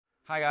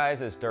Hi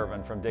guys, it's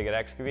Dervin from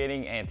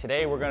Excavating, and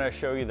today we're going to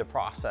show you the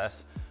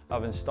process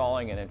of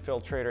installing an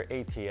infiltrator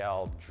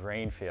ATL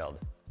drain field.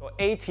 So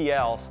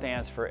ATL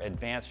stands for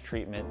Advanced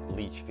Treatment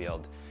Leach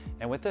Field,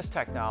 and with this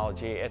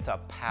technology it's a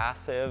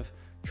passive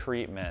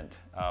treatment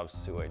of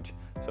sewage.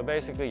 So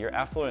basically your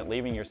effluent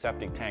leaving your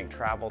septic tank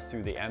travels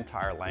through the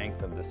entire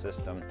length of the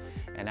system,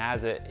 and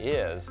as it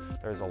is,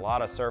 there's a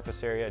lot of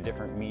surface area,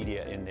 different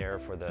media in there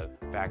for the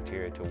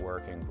bacteria to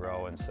work and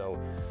grow, and so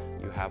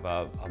you have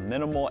a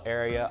minimal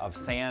area of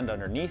sand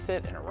underneath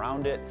it and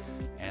around it,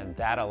 and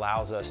that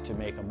allows us to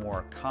make a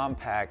more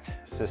compact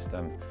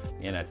system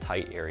in a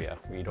tight area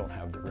where you don't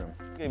have the room.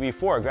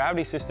 Before, a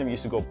gravity system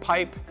used to go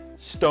pipe,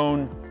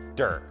 stone,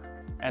 dirt.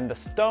 And the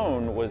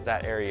stone was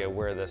that area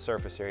where the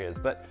surface area is.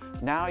 But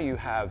now you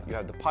have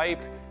the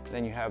pipe,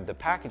 then you have the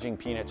packaging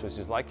peanuts, which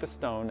is like the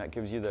stone, that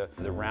gives you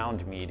the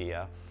round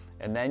media.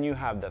 And then you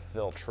have the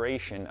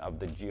filtration of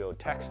the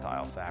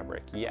geotextile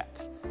fabric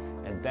yet.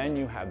 And then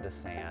you have the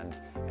sand,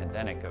 and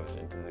then it goes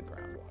into the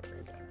groundwater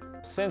again.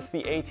 Since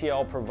the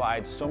ATL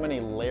provides so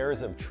many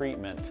layers of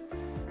treatment,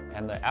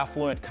 and the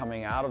effluent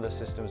coming out of the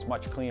system is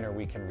much cleaner,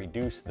 we can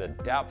reduce the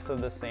depth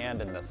of the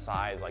sand and the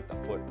size, like the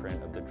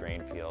footprint of the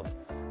drain field,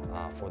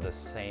 for the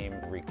same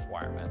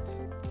requirements.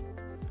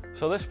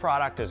 So this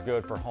product is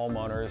good for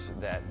homeowners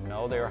that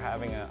know they're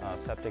having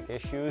septic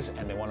issues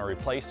and they want to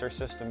replace their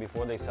system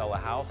before they sell a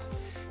house.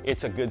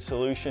 It's a good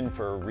solution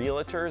for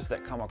realtors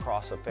that come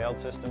across a failed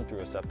system through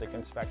a septic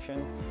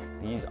inspection.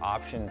 These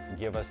options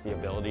give us the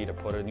ability to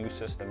put a new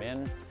system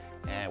in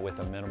and with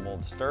a minimal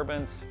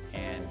disturbance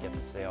and get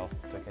the sale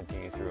to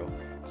continue through.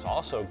 It's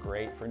also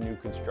great for new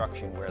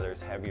construction where there's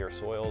heavier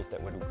soils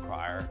that would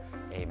require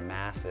a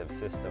massive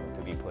system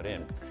to be put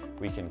in.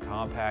 We can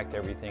compact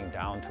everything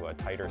down to a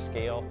tighter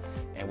scale,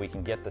 and we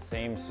can get the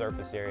same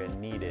surface area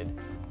needed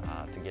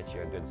to get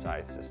you a good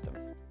sized system.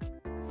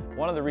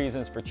 One of the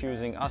reasons for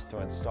choosing us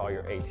to install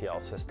your ATL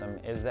system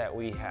is that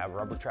we have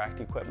rubber tracked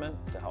equipment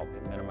to help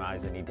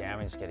minimize any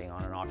damage getting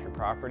on and off your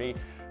property.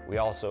 We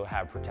also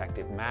have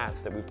protective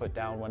mats that we put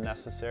down when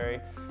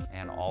necessary,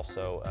 and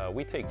also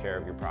we take care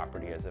of your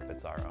property as if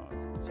it's our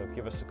own. So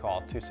give us a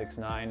call,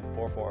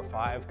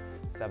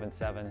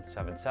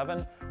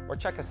 269-445-7777, or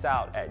check us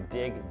out at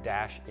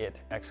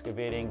dig-it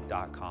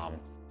excavating.com.